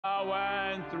now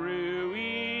and through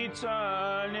eternity.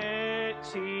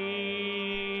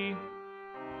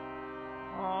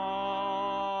 Amen.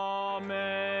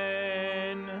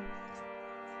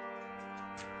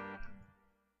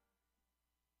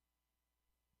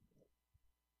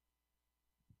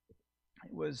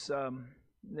 It was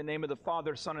in the name of the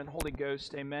Father, Son, and Holy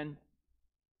Ghost. Amen.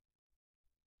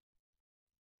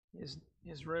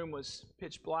 His room was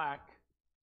pitch black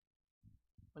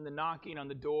when the knocking on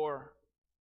the door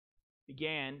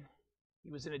began. He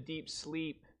was in a deep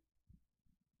sleep,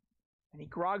 and he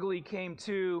groggily came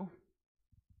to,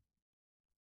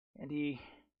 and he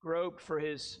groped for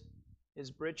his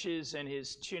breeches and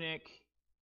his tunic,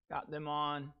 got them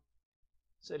on,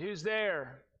 said, "Who's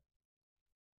there?"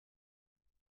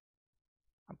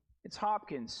 "It's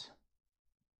Hopkins."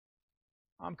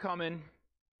 "I'm coming."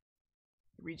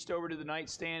 He reached over to the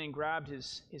nightstand and grabbed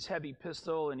his heavy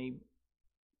pistol, and he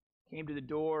came to the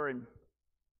door and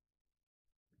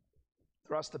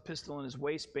thrust the pistol in his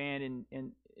waistband,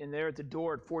 and there at the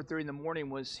door at 4:30 in the morning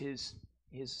was his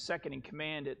second in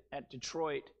command at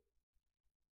Detroit.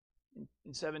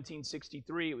 In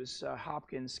 1763, it was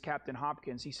Hopkins, Captain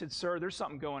Hopkins. He said, "Sir, there's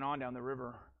something going on down the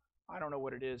river. I don't know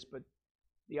what it is, but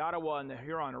the Ottawa and the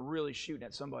Huron are really shooting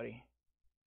at somebody."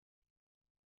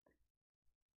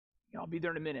 "I'll be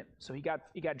there in a minute." So he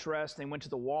got dressed, and they went to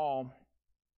the wall,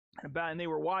 and they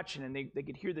were watching, and they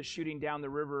could hear the shooting down the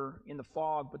river in the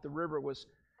fog, but the river was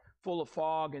full of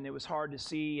fog, and it was hard to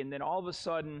see. And then all of a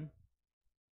sudden,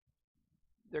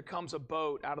 there comes a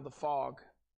boat out of the fog,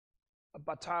 a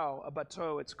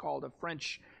bateau. It's called a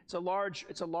French. It's a large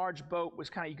boat. Was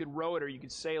kind of, you could row it or you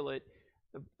could sail it.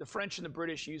 The French and the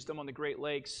British used them on the Great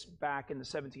Lakes back in the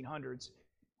 1700s.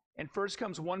 And first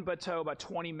comes one bateau, about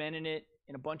 20 men in it,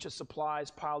 and a bunch of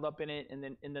supplies piled up in it, and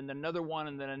then another one,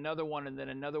 and then another one, and then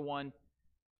another one,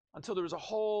 until there was a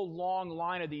whole long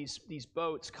line of these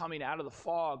boats coming out of the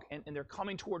fog, and they're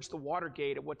coming towards the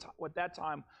Watergate at what that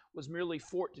time was merely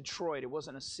Fort Detroit. It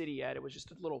wasn't a city yet. It was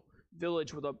just a little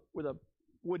village with a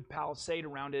wood palisade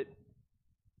around it,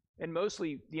 and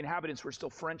mostly the inhabitants were still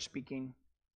French speaking.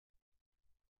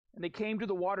 And they came to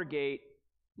the Watergate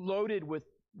loaded with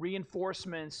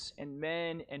reinforcements and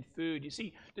men and food. You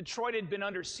see, Detroit had been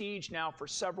under siege now for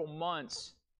several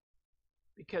months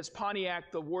because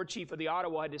Pontiac, the war chief of the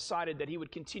Ottawa, had decided that he would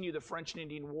continue the French and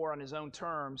Indian War on his own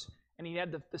terms, and he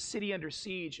had the city under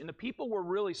siege, and the people were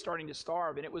really starting to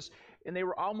starve, and they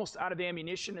were almost out of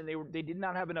ammunition, and they did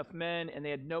not have enough men, and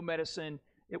they had no medicine.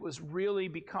 It was really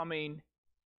becoming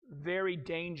a very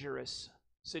dangerous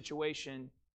situation.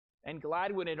 And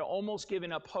Gladwin had almost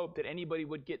given up hope that anybody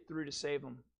would get through to save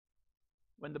them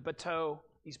when the bateau,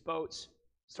 these boats,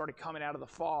 started coming out of the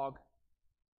fog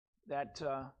that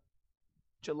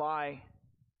July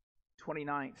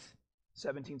 29th,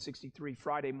 1763,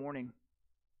 Friday morning.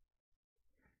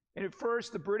 And at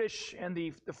first, the British and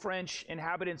the French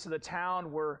inhabitants of the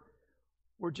town were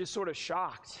just sort of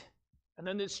shocked. And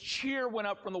then this cheer went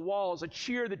up from the walls, a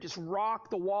cheer that just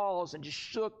rocked the walls and just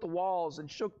shook the walls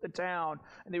and shook the town.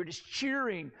 And they were just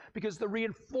cheering because the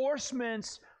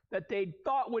reinforcements that they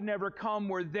thought would never come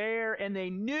were there, and they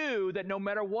knew that no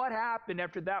matter what happened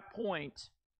after that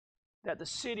point, that the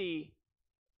city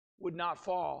would not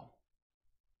fall.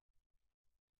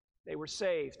 They were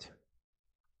saved.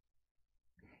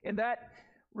 And that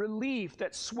relief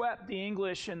that swept the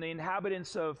English and the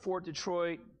inhabitants of Fort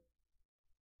Detroit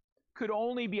could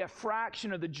only be a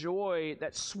fraction of the joy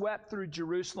that swept through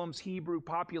Jerusalem's Hebrew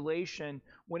population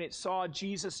when it saw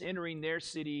Jesus entering their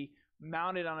city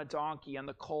mounted on a donkey, on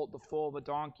the colt, the foal of a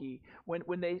donkey.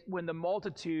 When the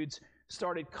multitudes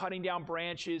started cutting down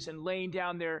branches and laying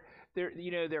down their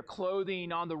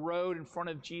clothing on the road in front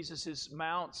of Jesus'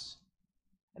 mounts.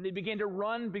 And they began to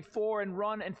run before and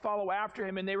run and follow after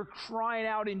him, and they were crying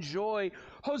out in joy,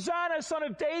 "Hosanna, Son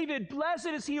of David! Blessed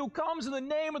is he who comes in the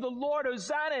name of the Lord!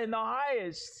 Hosanna in the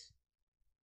highest!"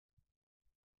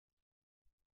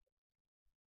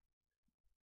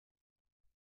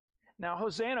 Now,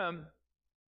 Hosanna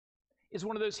is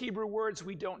one of those Hebrew words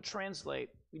we don't translate.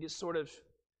 We just sort of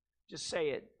just say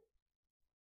it.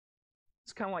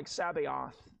 It's kind of like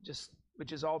Sabaoth,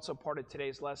 which is also part of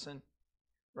today's lesson,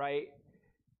 right?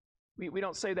 We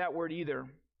don't say that word either.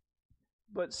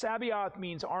 But Sabaoth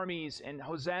means armies, and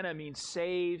Hosanna means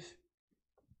save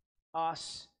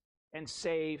us and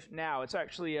save now. It's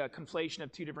actually a conflation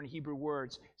of two different Hebrew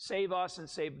words, save us and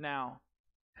save now.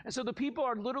 And so the people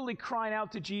are literally crying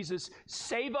out to Jesus,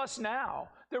 "Save us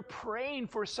now." They're praying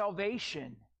for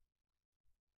salvation.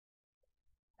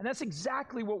 And that's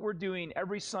exactly what we're doing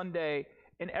every Sunday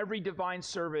in every divine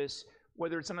service,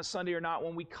 whether it's on a Sunday or not.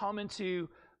 When we come into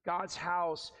God's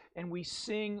house and we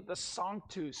sing the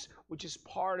Sanctus, which is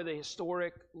part of the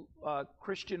historic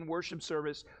Christian worship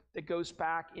service that goes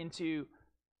back into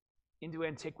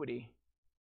antiquity.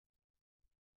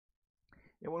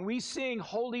 And when we sing,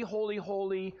 Holy, Holy,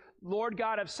 Holy, Lord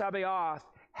God of Sabaoth,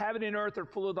 heaven and earth are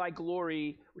full of thy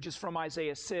glory, which is from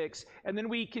Isaiah 6. And then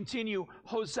we continue,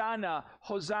 Hosanna,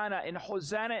 Hosanna, and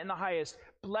Hosanna in the highest.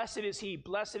 Blessed is he,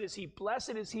 blessed is he,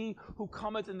 blessed is he who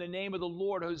cometh in the name of the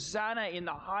Lord. Hosanna in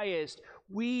the highest.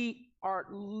 We are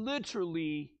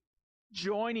literally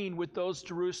joining with those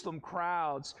Jerusalem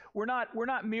crowds. We're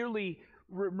not merely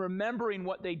remembering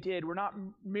what they did. We're not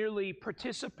merely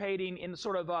participating in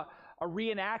sort of a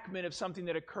reenactment of something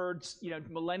that occurred,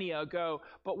 millennia ago,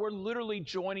 but we're literally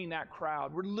joining that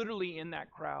crowd. We're literally in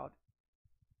that crowd.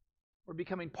 We're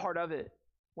becoming part of it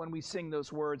when we sing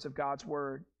those words of God's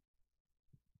word.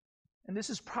 And this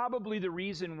is probably the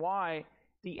reason why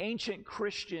the ancient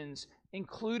Christians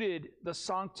included the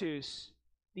Sanctus,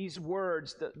 these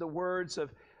words, the words of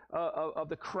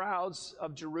the crowds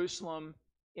of Jerusalem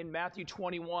in Matthew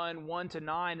 21,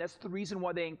 1-9. That's the reason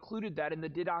why they included that in the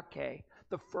Didache,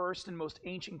 the first and most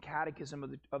ancient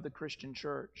catechism of the Christian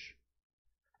church.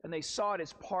 And they saw it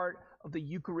as part of the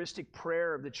Eucharistic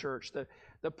prayer of the church,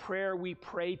 the prayer we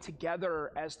pray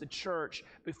together as the church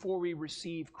before we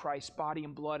receive Christ's body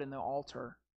and blood in the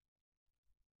altar.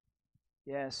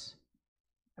 Yes.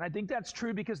 And I think that's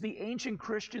true because the ancient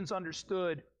Christians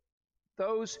understood,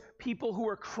 those people who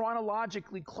were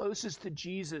chronologically closest to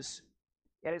Jesus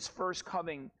at his first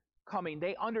coming,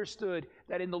 they understood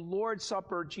that in the Lord's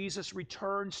Supper, Jesus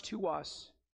returns to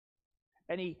us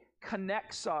and he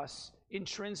connects us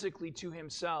intrinsically to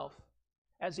himself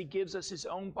as he gives us his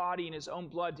own body and his own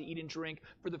blood to eat and drink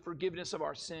for the forgiveness of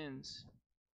our sins.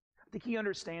 I think he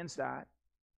understands that.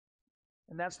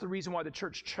 And that's the reason why the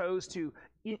church chose to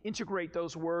integrate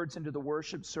those words into the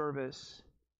worship service,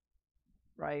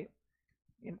 right?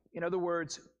 In other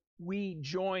words, we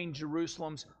join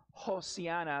Jerusalem's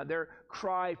Hosanna, their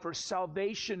cry for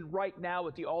salvation right now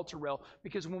at the altar rail.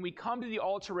 Because when we come to the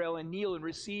altar rail and kneel and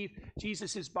receive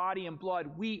Jesus' body and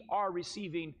blood, we are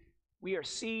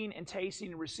seeing and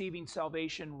tasting and receiving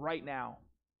salvation right now.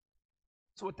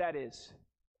 That's what that is.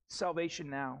 Salvation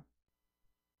now.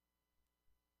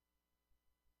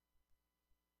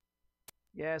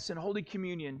 Yes, in Holy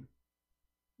Communion,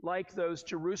 like those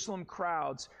Jerusalem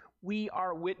crowds, we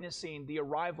are witnessing the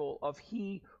arrival of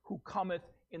he who cometh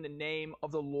in the name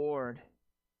of the Lord,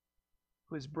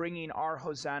 who is bringing our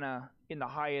Hosanna in the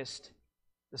highest,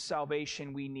 the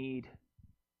salvation we need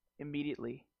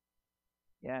immediately.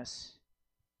 Yes.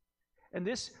 And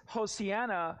this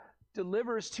Hosanna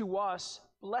delivers to us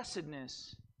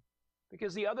blessedness.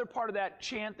 Because the other part of that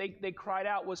chant they cried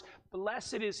out was,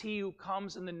 blessed is he who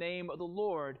comes in the name of the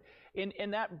Lord.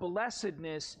 And that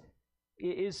blessedness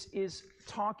is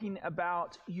talking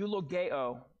about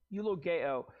eulogeo.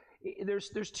 Eulogeo. There's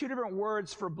two different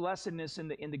words for blessedness in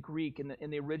the Greek, in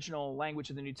the original language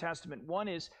of the New Testament. One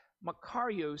is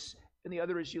makarios, and the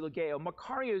other is eulogeo.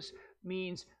 Makarios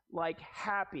means like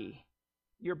happy.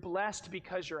 You're blessed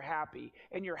because you're happy.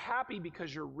 And you're happy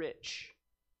because you're rich.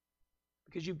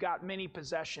 Because you've got many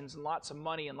possessions and lots of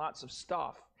money and lots of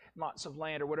stuff, and lots of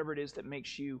land or whatever it is that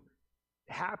makes you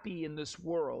happy in this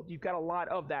world. You've got a lot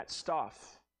of that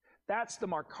stuff. That's the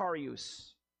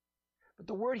makarios. But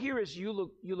the word here is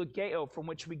eulogeo, from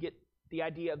which we get the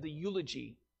idea of the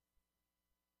eulogy,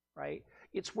 right?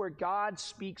 It's where God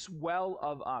speaks well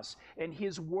of us, and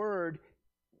his word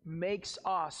makes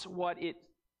us what it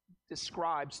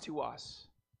describes to us,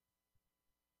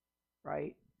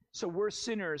 right? So we're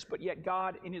sinners, but yet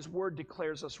God in his word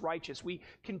declares us righteous. We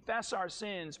confess our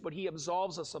sins, but he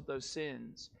absolves us of those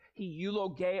sins. He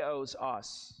eulogeos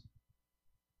us.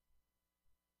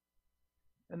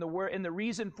 And the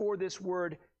reason for this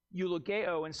word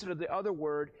eulogeo instead of the other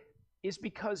word is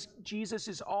because Jesus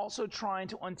is also trying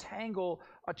to untangle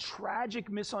a tragic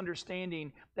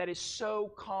misunderstanding that is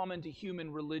so common to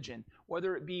human religion,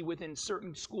 whether it be within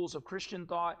certain schools of Christian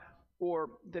thought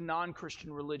or the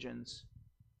non-Christian religions.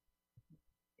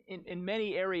 In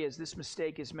many areas, this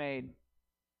mistake is made.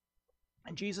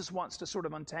 And Jesus wants to sort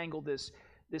of untangle this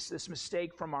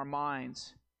mistake from our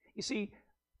minds. You see,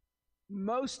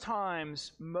 most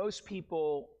times, most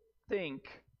people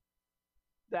think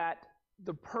that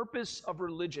the purpose of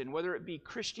religion, whether it be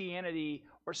Christianity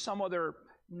or some other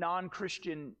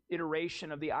non-Christian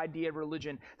iteration of the idea of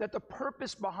religion, that the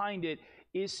purpose behind it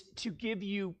is to give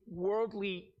you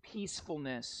worldly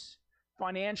peacefulness,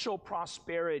 financial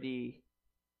prosperity,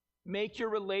 make your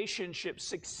relationship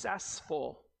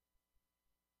successful.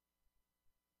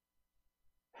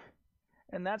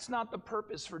 And that's not the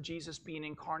purpose for Jesus being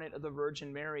incarnate of the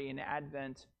Virgin Mary in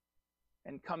Advent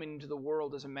and coming into the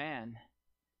world as a man.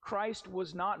 Christ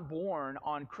was not born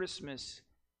on Christmas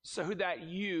so that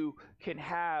you can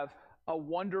have a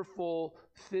wonderful,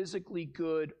 physically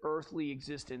good, earthly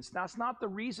existence. That's not the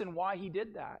reason why he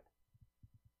did that.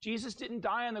 Jesus didn't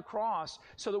die on the cross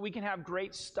so that we can have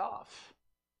great stuff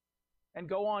and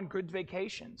go on good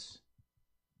vacations.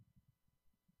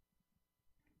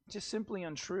 Just simply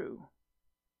untrue.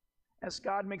 As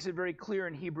God makes it very clear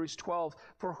in Hebrews 12,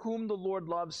 for whom the Lord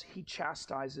loves, he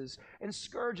chastises and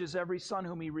scourges every son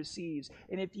whom he receives.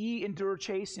 And if ye endure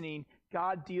chastening,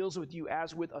 God deals with you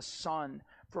as with a son.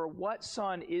 For what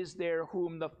son is there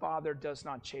whom the Father does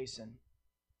not chasten?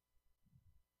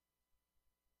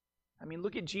 I mean,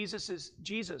 look at Jesus,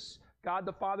 God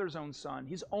the Father's own Son,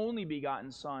 his only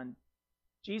begotten Son.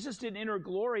 Jesus didn't enter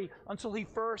glory until he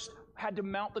first had to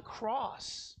mount the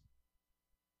cross.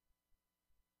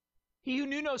 He who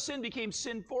knew no sin became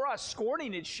sin for us,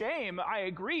 scorning its shame, I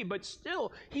agree, but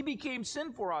still, he became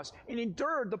sin for us and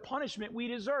endured the punishment we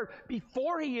deserve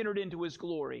before he entered into his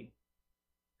glory.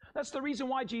 That's the reason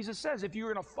why Jesus says, if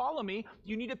you're going to follow me,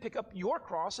 you need to pick up your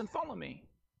cross and follow me.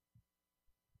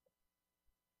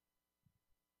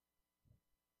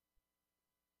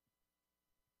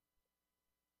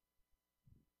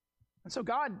 And so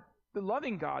God, the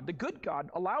loving God, the good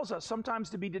God, allows us sometimes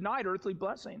to be denied earthly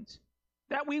blessings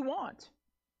that we want,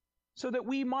 so that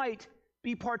we might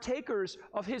be partakers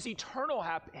of his eternal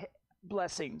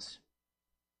blessings,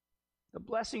 the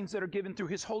blessings that are given through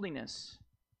his holiness.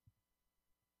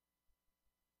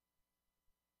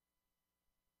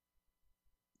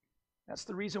 That's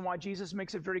the reason why Jesus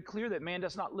makes it very clear that man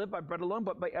does not live by bread alone,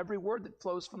 but by every word that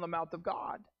flows from the mouth of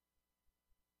God.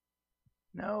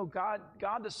 No, God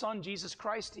the Son, Jesus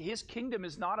Christ, his kingdom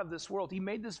is not of this world. He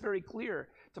made this very clear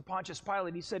to Pontius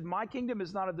Pilate. He said, my kingdom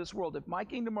is not of this world. If my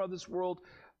kingdom were of this world,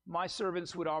 my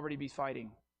servants would already be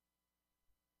fighting.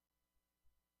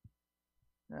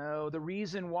 No, the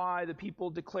reason why the people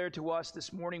declare to us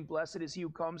this morning, blessed is he who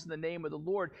comes in the name of the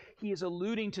Lord, he is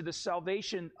alluding to the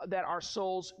salvation that our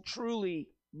souls truly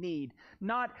need.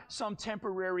 Not some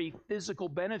temporary physical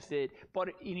benefit, but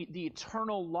the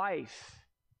eternal life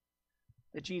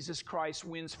that Jesus Christ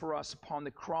wins for us upon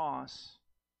the cross.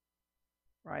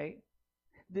 Right?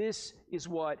 This is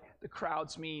what the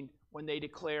crowds mean when they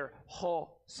declare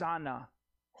Hosanna,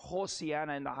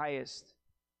 Hosianna in the highest.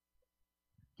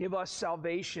 Give us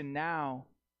salvation now.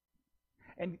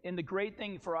 And the great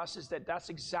thing for us is that that's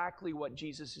exactly what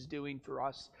Jesus is doing for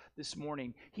us this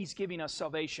morning. He's giving us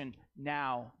salvation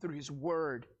now through his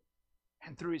word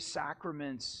and through his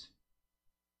sacraments.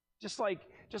 Just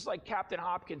like Captain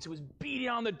Hopkins, who was beating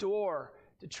on the door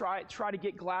to try to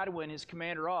get Gladwin, his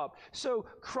commander, up. So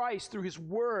Christ, through his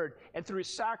word and through his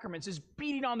sacraments, is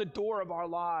beating on the door of our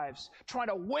lives, trying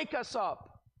to wake us up.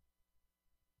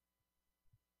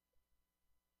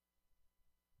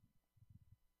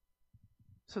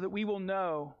 So that we will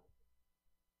know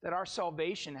that our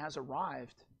salvation has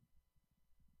arrived.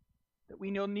 That we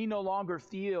need no longer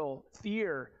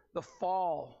fear the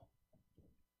fall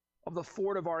of the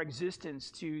fort of our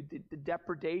existence to the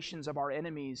depredations of our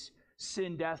enemies,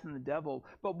 sin, death, and the devil.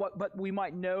 But we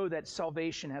might know that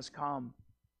salvation has come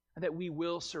and that we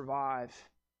will survive.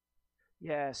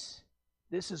 Yes,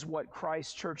 this is what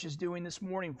Christ's church is doing this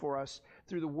morning for us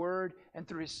through the word and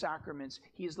through his sacraments.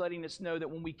 He is letting us know that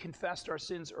when we confessed our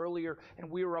sins earlier and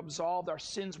we were absolved, our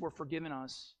sins were forgiven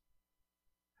us.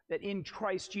 That in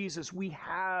Christ Jesus we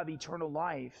have eternal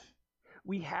life.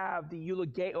 We have the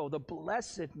eulogeo, the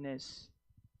blessedness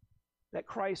that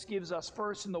Christ gives us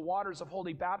first in the waters of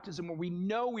holy baptism, where we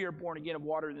know we are born again of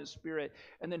water and the Spirit.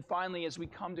 And then finally, as we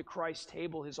come to Christ's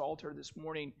table, his altar this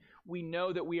morning, we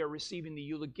know that we are receiving the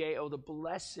eulogeo, the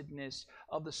blessedness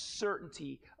of the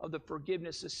certainty of the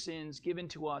forgiveness of sins given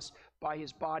to us by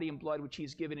his body and blood, which he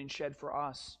has given and shed for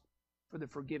us, for the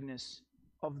forgiveness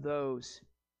of those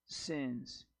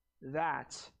sins.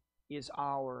 That is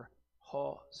our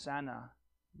Hosanna.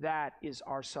 That is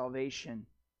our salvation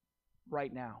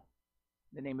right now.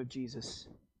 In the name of Jesus.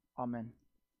 Amen.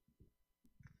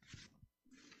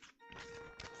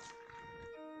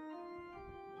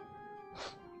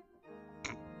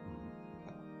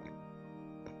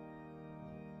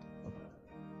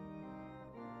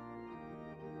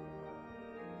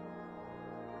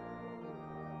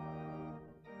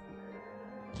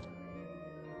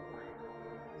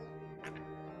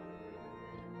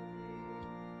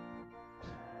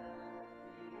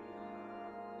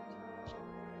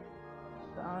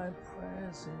 Thy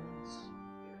presence